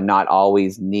well, and not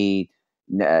always need,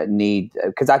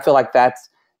 because I feel like that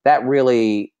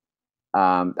really,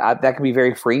 that can be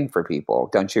very freeing for people.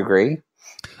 Don't you agree?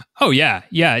 Oh yeah.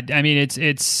 Yeah. I mean,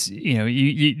 it's,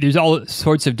 there's all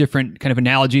sorts of different kind of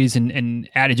analogies and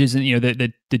adages, and,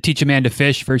 the teach a man to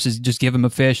fish versus just give him a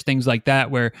fish, things like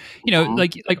that, where,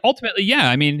 like ultimately, yeah,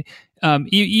 I mean,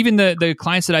 even the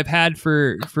clients that I've had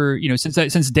for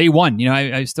since day one,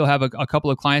 I still have a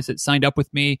couple of clients that signed up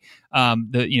with me.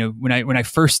 When I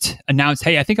first announced,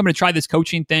 hey, I think I'm going to try this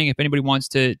coaching thing. If anybody wants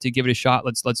to give it a shot,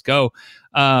 let's go.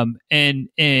 I'm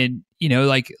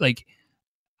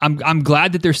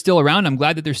glad that they're still around. I'm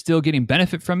glad that they're still getting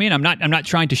benefit from me, and I'm not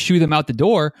trying to shoo them out the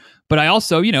door. But I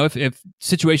also, if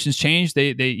situations change,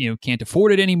 they can't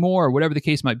afford it anymore, or whatever the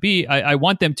case might be. I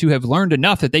want them to have learned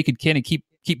enough that they could kind of keep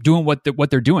doing what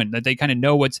they're doing, that they kind of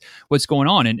know what's going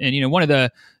on. And one of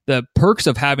the perks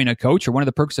of having a coach, or one of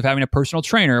the perks of having a personal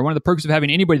trainer, or one of the perks of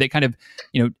having anybody that kind of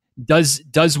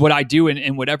does what I do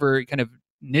in whatever kind of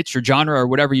niche or genre or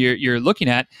whatever you're looking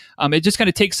at, it just kind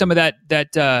of takes some of that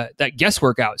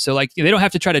guesswork out. So like, they don't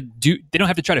have to try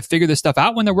to figure this stuff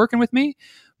out when they're working with me,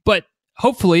 but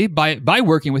hopefully by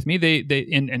working with me, they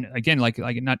and again, like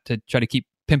not to try to keep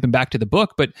pimping back to the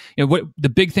book, but what the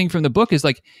big thing from the book is,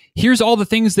 like, here's all the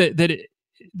things that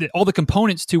all the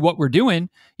components to what we're doing,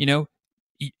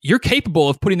 you're capable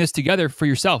of putting this together for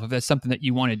yourself if that's something that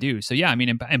you want to do. So yeah, I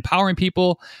mean, empowering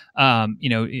people,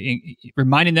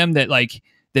 reminding them that like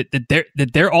that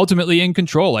they're ultimately in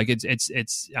control. Like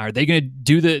it's are they going to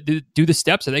do the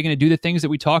steps? Are they going to do the things that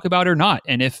we talk about or not?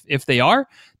 And if they are,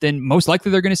 then most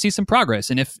likely they're going to see some progress.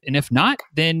 And if not,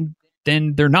 then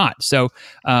they're not. So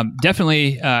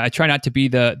definitely, I try not to be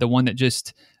the one that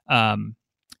just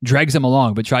drags them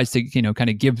along, but tries to kind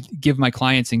of give my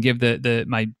clients and give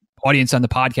my audience on the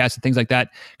podcast and things like that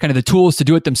kind of the tools to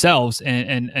do it themselves,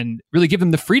 and really give them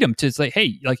the freedom to say,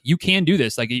 hey, like, you can do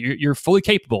this, like you're fully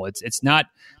capable. It's not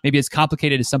maybe as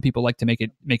complicated as some people like to make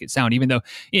it sound, even though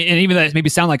that maybe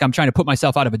sound like I'm trying to put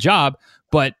myself out of a job,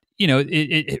 but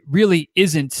it really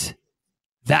isn't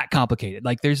that complicated.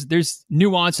 Like there's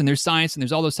nuance and there's science and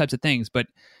there's all those types of things, but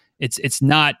it's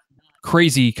not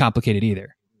crazy complicated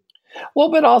either.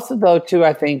 Well, but also though too,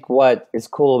 I think what is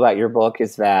cool about your book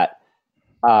is that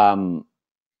there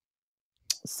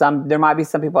might be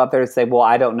some people out there that say, well,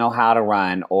 I don't know how to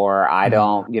run, or I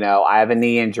don't, I have a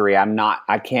knee injury.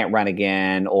 I can't run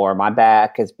again, or my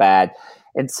back is bad.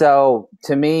 And so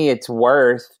to me, it's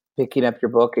worth picking up your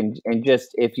book and just,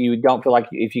 if you don't feel like,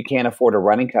 if you can't afford a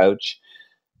running coach,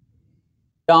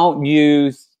 I'm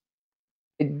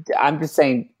just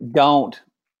saying, don't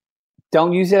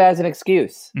use it as an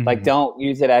excuse. Mm-hmm. Like, don't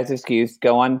use it as an excuse.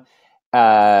 Go on,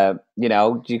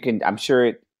 you can, I'm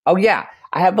sure oh yeah,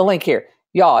 I have the link here.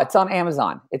 Y'all, it's on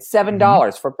Amazon. It's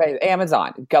 $7 for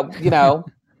Amazon. Go,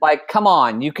 like, come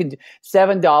on, you can,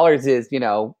 $7 is,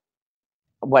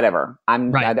 whatever.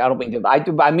 Right. I don't mean to,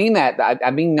 I mean that,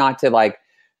 I mean not to like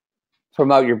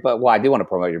promote your book. Well, I do want to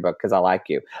promote your book because I like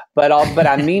you, but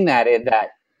I mean that in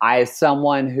that I, as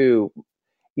someone who,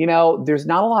 there's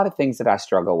not a lot of things that I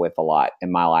struggle with a lot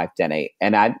in my life, Denny.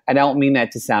 And I don't mean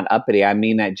that to sound uppity. I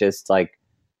mean that just like,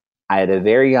 at a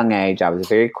very young age, I was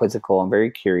very quizzical and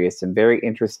very curious and very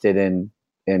interested in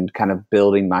kind of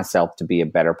building myself to be a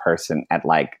better person at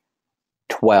like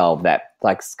 12. That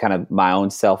like kind of my own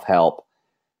self-help,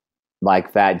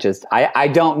 like that. Just I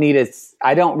don't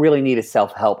really need a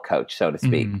self-help coach, so to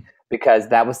speak, because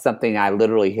that was something I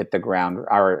literally hit the ground,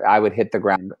 or I would hit the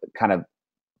ground kind of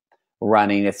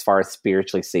running as far as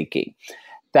spiritually seeking.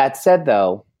 That said,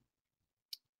 though,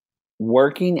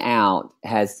 working out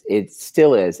it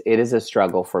is a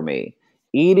struggle for me.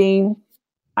 Eating,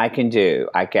 I can do.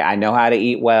 I know how to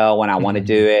eat well when I want to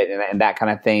do it and that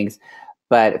kind of things.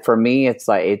 But for me, it's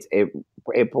like,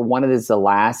 one of the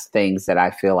last things that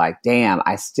I feel like, damn,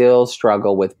 I still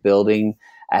struggle with building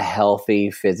a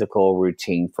healthy physical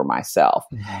routine for myself.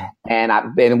 Mm-hmm. And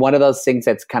I've been one of those things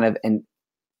that's kind of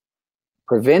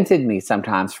prevented me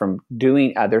sometimes from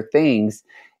doing other things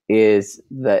is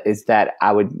that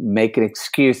I would make an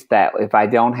excuse that if I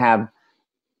don't have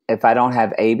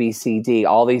A, B, C, D,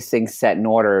 all these things set in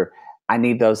order, I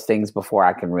need those things before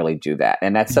I can really do that.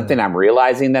 And that's something I'm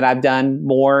realizing that I've done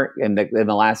more in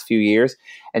the last few years.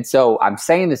 And so I'm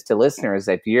saying this to listeners,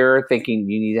 if you're thinking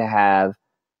you need to have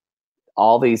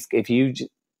all these, if you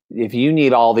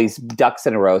need all these ducks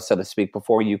in a row, so to speak,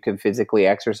 before you can physically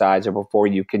exercise or before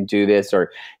you can do this, or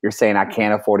you're saying I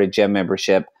can't afford a gym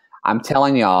membership, I'm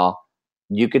telling y'all,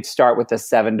 you could start with a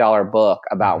 $7 book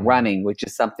about running, which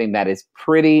is something that is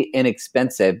pretty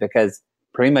inexpensive because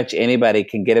pretty much anybody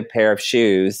can get a pair of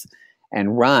shoes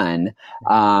and run.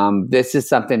 This is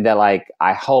something that, like,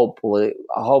 I hope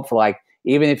like,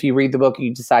 even if you read the book and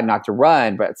you decide not to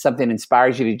run, but something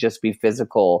inspires you to just be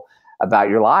physical about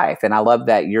your life. And I love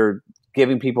that you're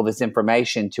giving people this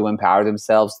information to empower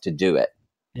themselves to do it.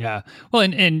 Yeah. Well,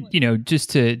 and just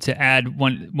to add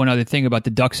one other thing about the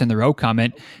ducks in the row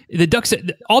comment,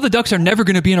 all the ducks are never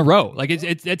going to be in a row. Like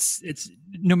it's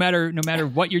no matter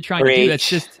what you're trying to do, that's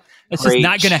just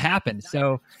not going to happen.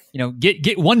 So,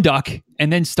 get one duck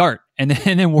and then start, and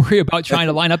then worry about trying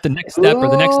to line up the next step or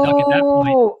the next duck at that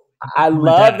point. I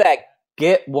love that.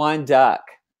 Get one duck.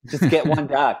 Just get one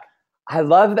duck. I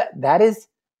love that.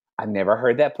 I've never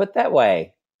heard that put that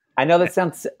way. I know that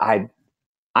sounds,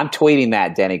 I'm tweeting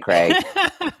that, Denny Krahe.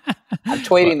 I'm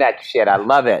tweeting that shit. I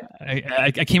love it.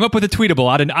 I came up with a tweetable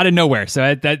out of nowhere.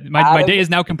 So my day is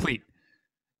now complete.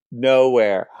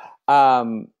 Nowhere.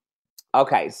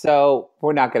 Okay, so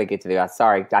we're not going to get to that.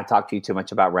 Sorry, I talked to you too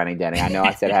much about running, Denny. I know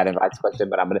I said I had an advice question,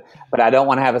 but I don't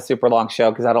want to have a super long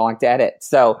show because I don't like to edit.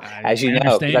 So as you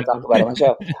know, because I talked about it on the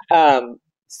show.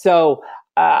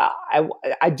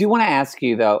 I do want to ask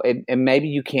you though, and maybe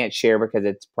you can't share because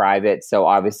it's private. So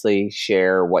obviously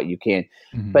share what you can,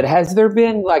 but has there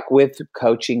been, like, with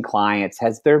coaching clients,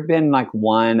 has there been like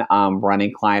one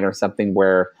running client or something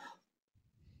where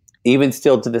even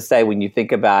still to this day, when you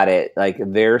think about it, like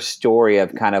their story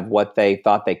of kind of what they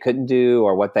thought they couldn't do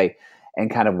or and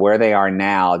kind of where they are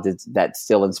now, that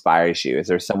still inspires you? Is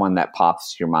there someone that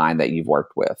pops to your mind that you've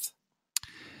worked with?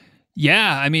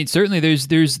 Yeah, I mean, certainly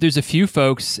there's a few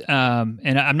folks,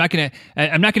 and I'm not gonna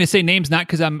say names, not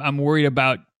because I'm worried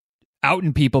about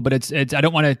outing people, but it's I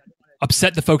don't want to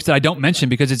upset the folks that I don't mention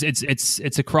because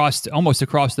it's almost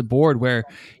across the board where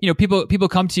people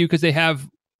come to you because they have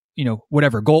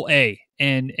whatever goal A,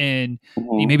 and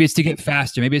maybe it's to get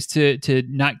faster, maybe it's to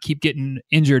not keep getting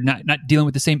injured, not dealing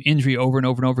with the same injury over and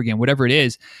over and over again, whatever it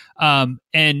is, so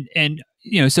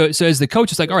as the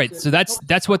coach, it's like, all right, so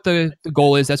that's what the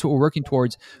goal is. That's what we're working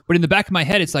towards. But in the back of my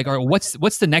head, it's like, all right,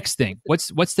 what's the next thing?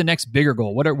 What's the next bigger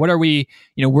goal? What are we,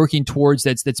 working towards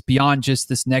that's beyond just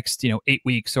this next, 8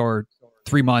 weeks or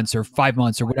 3 months or 5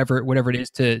 months or whatever it is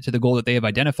to the goal that they have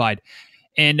identified.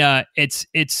 And it's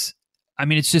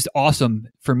just awesome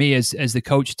for me as the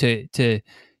coach to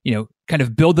kind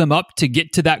of build them up to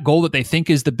get to that goal that they think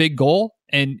is the big goal.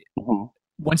 And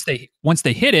once they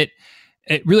hit it,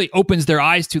 it really opens their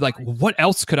eyes to like, what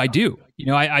else could I do?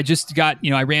 I just got,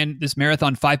 I ran this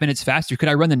marathon 5 minutes faster. Could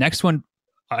I run the next one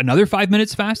another 5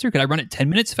 minutes faster? Could I run it 10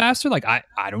 minutes faster? Like, I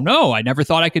don't know. I never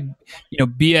thought I could,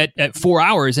 be at 4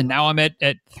 hours, and now I'm at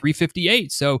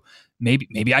 3:58. So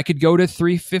maybe I could go to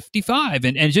 3:55,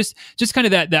 and just kind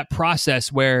of that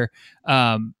process where,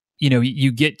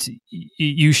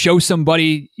 you show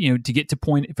somebody, to get to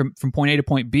from point A to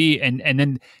point B, and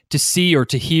then to see or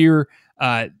to hear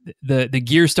the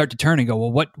gears start to turn and go,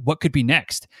 well, what could be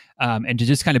next? And to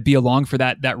just kind of be along for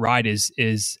that ride is,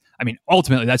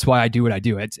 ultimately that's why I do what I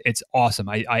do. It's awesome.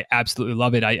 I absolutely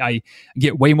love it. I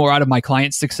get way more out of my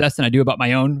clients' success than I do about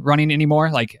my own running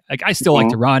anymore. Like I still like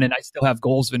to run, and I still have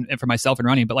goals for myself in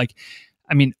running, but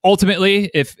ultimately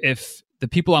if the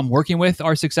people I'm working with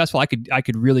are successful, I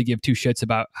could really give two shits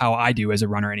about how I do as a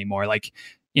runner anymore.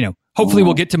 Hopefully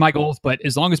we'll get to my goals, but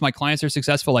as long as my clients are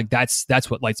successful, that's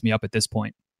what lights me up at this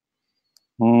point.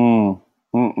 I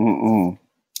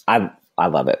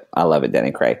love it. I love it,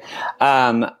 Denny Krahe.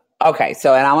 Okay.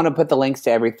 So, and I want to put the links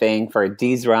to everything for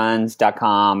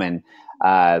deesruns.com and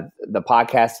the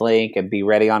podcast link, and be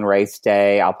ready on race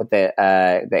day. I'll put the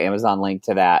Amazon link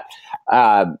to that.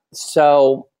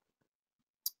 So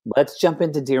let's jump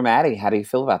into Dear Maddie. How do you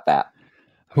feel about that?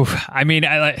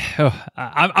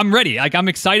 I'm ready. I'm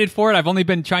excited for it. I've only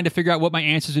been trying to figure out what my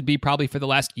answers would be probably for the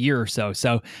last year or so.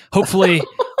 So hopefully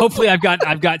I've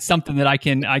got something that I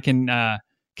can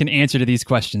answer to these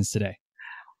questions today.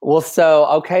 Well, so,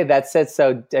 okay, that's it.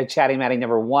 So Chatty Maddie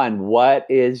number 1, what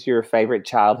is your favorite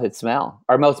childhood smell,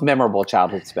 or most memorable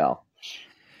childhood smell?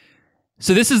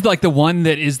 So this is like the one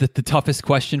that is the toughest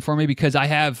question for me, because I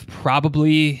have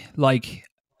probably like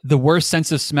the worst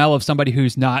sense of smell of somebody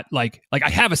who's not like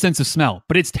I have a sense of smell,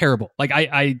 but it's terrible. Like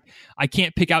I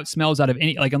can't pick out smells out of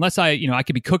any, like, unless I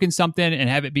could be cooking something and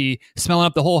have it be smelling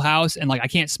up the whole house, and like I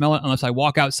can't smell it unless I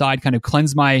walk outside, kind of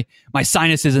cleanse my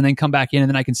sinuses, and then come back in, and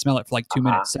then I can smell it for like 2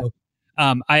 minutes. So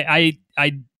I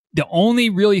the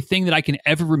only really thing that I can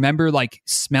ever remember like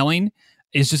smelling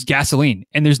is just gasoline,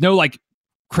 and there's no like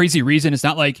crazy reason. It's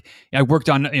not like I grew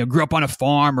up on a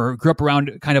farm or grew up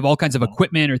around kind of all kinds of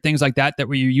equipment or things like that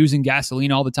where you're using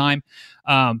gasoline all the time.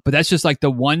 But that's just like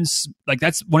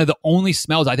that's one of the only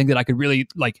smells I think that I could really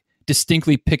like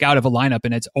distinctly pick out of a lineup,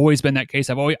 and it's always been that case.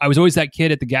 I was always that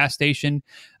kid at the gas station,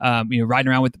 riding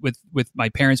around with my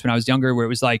parents when I was younger, where it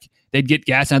was like they'd get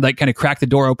gas and I'd like kind of crack the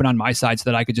door open on my side so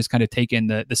that I could just kind of take in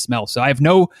the smell. So I have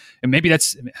and maybe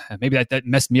that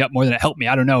messed me up more than it helped me.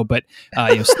 I don't know, but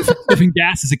sniffing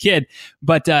gas as a kid.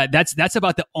 But that's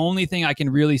about the only thing I can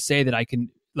really say that I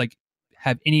can like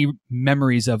have any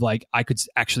memories of, like I could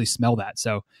actually smell that.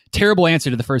 So terrible answer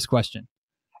to the first question.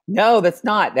 No, that's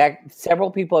not. That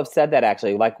several people have said that,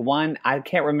 actually. Like one, I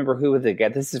can't remember who was it.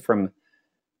 This is from,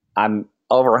 I'm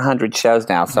over 100 shows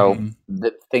now, so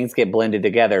things get blended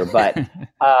together. But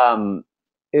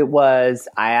it was,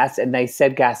 I asked, and they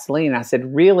said gasoline. I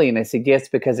said, really? And they said, yes,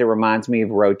 because it reminds me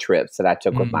of road trips that I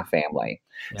took with my family.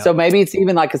 Yep. So maybe it's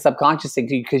even like a subconscious thing,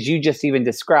 because you just even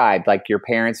described like your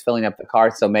parents filling up the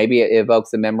car. So maybe it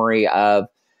evokes a memory of,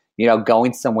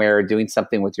 going somewhere or doing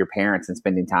something with your parents and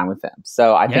spending time with them.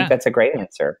 So I think that's a great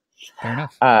answer. Fair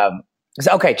enough.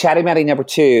 So, okay, Chatty Maddie number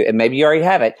 2, and maybe you already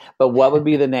have it, but what would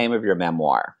be the name of your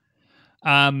memoir?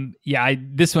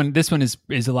 This one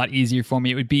is a lot easier for me.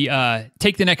 It would be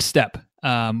Take the Next Step,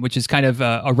 which is kind of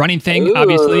a running thing,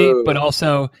 obviously, but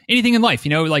also anything in life.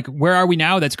 Like where are we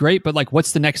now? That's great, but like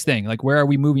what's the next thing? Like where are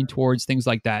we moving towards? Things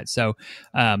like that. So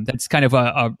that's kind of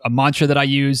a mantra that I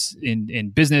use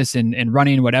in business and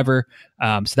running, whatever.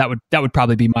 So that would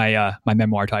probably be my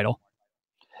memoir title.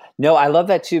 No, I love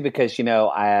that too, because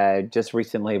I just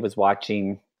recently was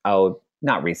watching.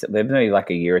 Not recently, maybe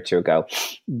like a year or two ago,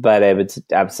 but it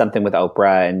was something with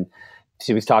Oprah, and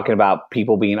she was talking about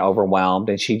people being overwhelmed,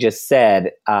 and she just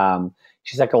said,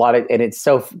 she's like, a lot of, and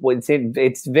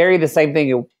it's very the same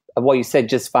thing of what you said.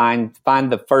 Just find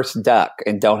the first duck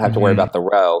and don't have to worry about the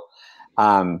row.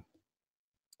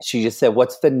 She just said,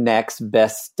 what's the next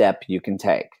best step you can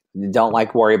take? Don't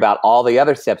worry about all the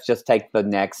other steps. Just take the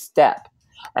next step.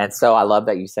 And so I love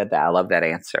that you said that. I love that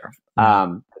answer.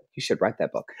 You should write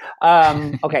that book.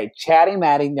 Okay, Chatty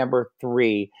Maddie number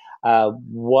 3.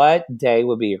 What day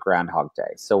would be a Groundhog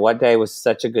Day? So what day was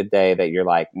such a good day that you're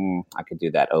like, I could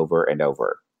do that over and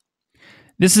over?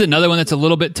 This is another one that's a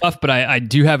little bit tough, but I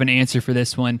do have an answer for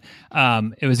this one.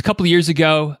 It was a couple of years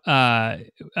ago. I've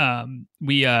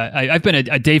been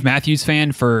a Dave Matthews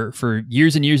fan for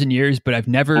years and years and years, but I've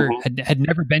never had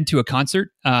never been to a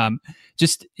concert.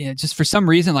 Just for some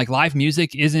reason, like live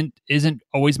music isn't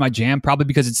always my jam. Probably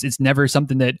because it's never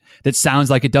something that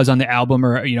sounds like it does on the album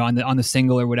or on the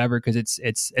single or whatever. Because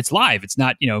it's live. It's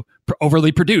not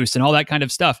overly produced and all that kind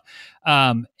of stuff.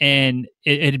 And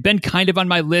it had been kind of on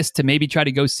my list to maybe try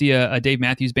to go see a Dave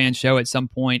Matthews Band show at some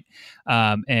point.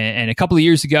 And a couple of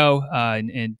years ago,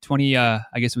 in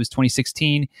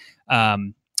 2016,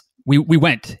 we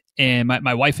went, and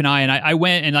my wife and I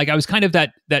went, and like I was kind of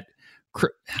that. I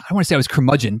don't want to say I was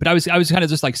curmudgeon, but I was kind of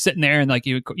just like sitting there, and like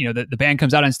the band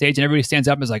comes out on stage and everybody stands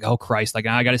up and is like, oh Christ, like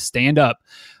I got to stand up.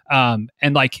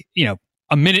 And like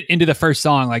a minute into the first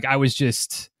song, like I was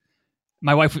just.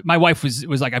 My wife was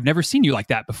like, I've never seen you like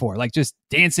that before. Like just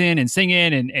dancing and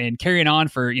singing and carrying on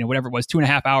for, whatever it was,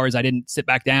 2.5 hours. I didn't sit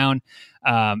back down.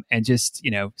 And just,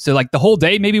 so like the whole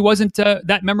day maybe wasn't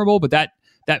that memorable, but that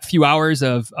few hours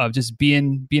of just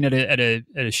being at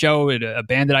a show, at a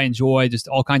band that I enjoy, just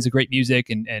all kinds of great music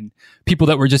and people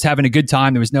that were just having a good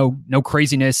time. There was no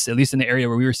craziness, at least in the area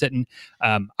where we were sitting.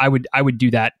 I would do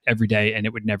that every day and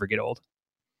it would never get old.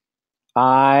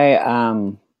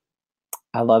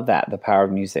 I love that. The power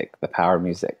of music.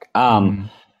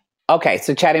 Okay.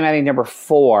 So Chatty Matty number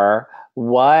 4,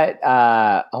 what,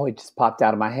 it just popped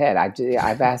out of my head.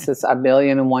 I've asked this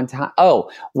 1,000,001 times. Oh,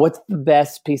 what's the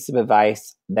best piece of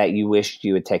advice that you wished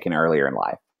you had taken earlier in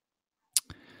life?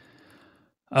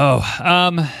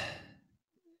 I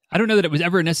don't know that it was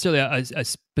ever necessarily a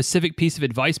specific piece of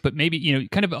advice, but maybe,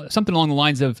 kind of something along the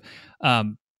lines of,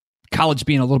 college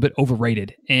being a little bit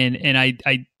overrated. And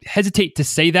I hesitate to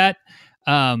say that,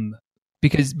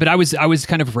 but I was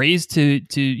kind of raised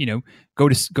to go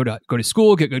to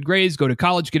school, get good grades, go to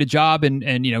college, get a job,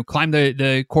 and climb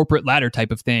the corporate ladder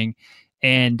type of thing,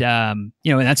 and and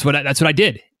that's what I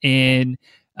did. And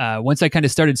once I kind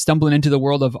of started stumbling into the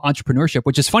world of entrepreneurship,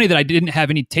 which is funny that I didn't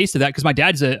have any taste of that because my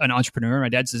dad's an entrepreneur, my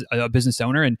dad's a business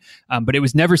owner, and but it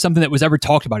was never something that was ever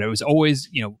talked about. It was always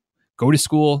go to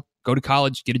school, go to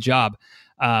college, get a job,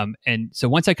 and so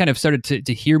once I kind of started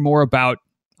to hear more about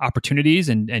opportunities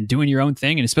and doing your own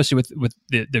thing, and especially with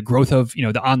the growth of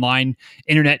the online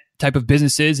internet type of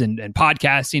businesses and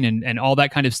podcasting and all that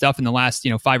kind of stuff in the last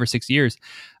 5 or 6 years,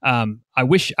 I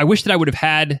wish that I would have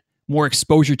had more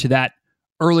exposure to that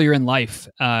earlier in life.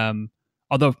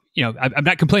 Although I'm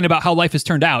not complaining about how life has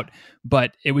turned out,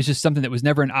 but it was just something that was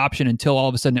never an option until all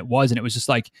of a sudden it was, and it was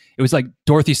like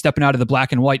Dorothy stepping out of the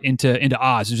black and white into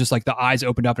Oz. It was just like the eyes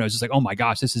opened up, and I was just like, oh my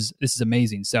gosh, this is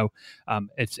amazing. So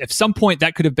if some point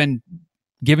that could have been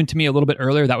given to me a little bit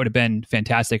earlier, that would have been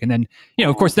fantastic. And then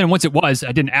of course, then once it was,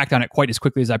 I didn't act on it quite as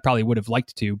quickly as I probably would have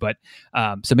liked to. But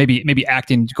so maybe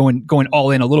acting going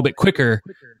all in a little bit quicker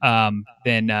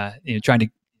than trying to.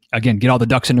 Again, get all the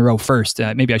ducks in a row first.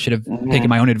 Maybe I should have taken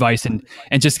my own advice and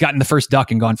just gotten the first duck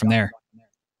and gone from there.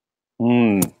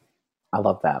 I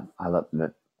love that. I love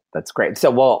that. That's great.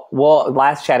 So, well,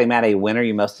 last Chatty Matty, when are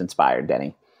you most inspired,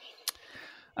 Denny?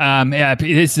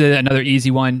 This is another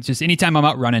easy one. Just anytime I'm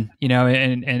out running,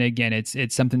 and again,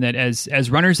 it's something that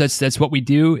as runners, that's what we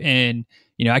do. And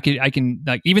I can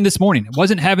like even this morning, I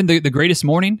wasn't having the greatest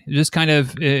morning. Just kind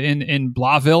of in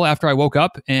Blaville after I woke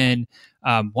up, and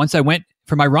once I went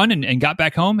for my run and got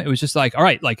back home, it was just like, all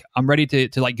right, like I'm ready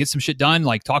to like get some shit done,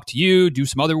 like talk to you, do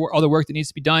some other work that needs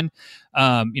to be done.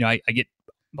 I get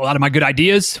a lot of my good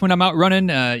ideas when I'm out running.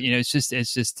 It's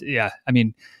just, yeah. I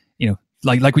mean,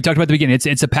 like we talked about at the beginning,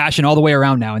 it's a passion all the way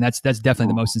around now. And that's definitely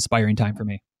the most inspiring time for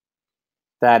me.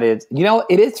 That is,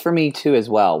 it is for me too, as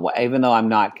well, even though I'm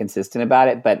not consistent about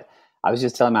it. But I was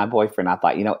just telling my boyfriend, I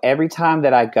thought, every time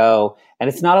that I go, and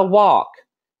it's not a walk,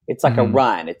 it's like a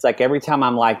run. It's like every time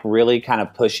I'm like really kind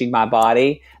of pushing my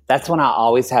body, that's when I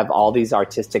always have all these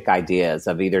artistic ideas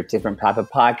of either different type of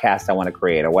podcast I want to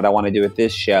create or what I want to do with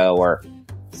this show. Or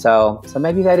so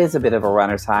maybe that is a bit of a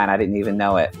runner's high and I didn't even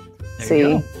know it. There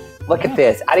See, look at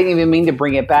this. I didn't even mean to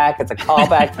bring it back. It's a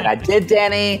callback, but I did,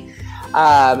 Denny.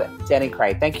 Denny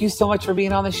Krahe, thank you so much for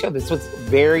being on the show. This was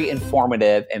very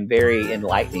informative and very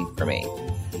enlightening for me.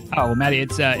 Oh, well, Maddie,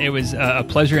 it was a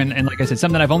pleasure. And like I said,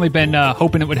 something I've only been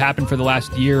hoping it would happen for the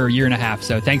last year or year and a half.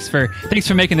 So thanks for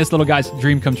making this little guy's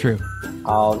dream come true.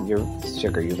 Oh, you're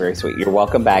sugar. You're very sweet. You're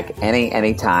welcome back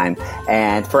anytime.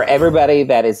 And for everybody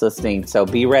that is listening, so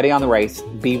be ready on race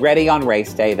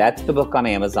day. That's the book on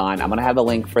Amazon. I'm going to have the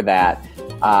link for that.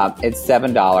 It's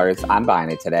 $7. I'm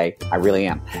buying it today. I really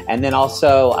am. And then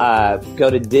also go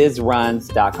to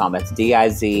dizruns.com. That's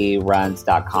DIZ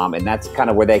runs.com. And that's kind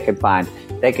of where they can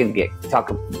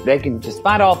just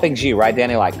find all things you, right,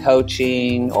 Denny? Like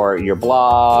coaching or your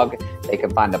blog. They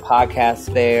can find the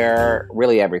podcast there.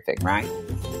 Really everything, right?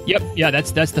 Yep. Yeah,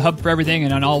 that's the hub for everything.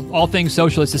 And on all things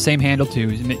social, it's the same handle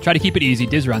too. Try to keep it easy.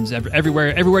 Diz Runs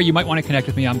everywhere you might want to connect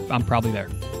with me. I'm probably there.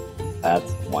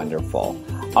 That's wonderful.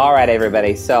 All right,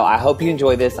 everybody. So I hope you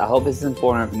enjoy this. I hope this is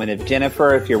informative.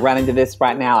 Jennifer, if you're running to this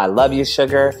right now, I love you,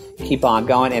 sugar. Keep on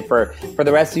going. And for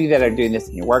the rest of you that are doing this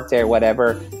in your work day or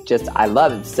whatever, I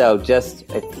love it. So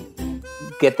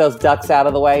get those ducks out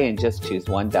of the way and just choose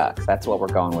one duck. That's what we're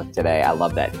going with today. I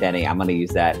love that, Denny. I'm going to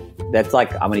use that. I'm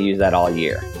going to use that all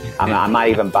year. I might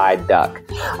even buy a duck.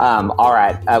 All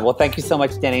right. Well, thank you so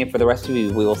much, Denny. And for the rest of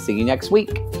you, we will see you next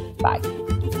week. Bye.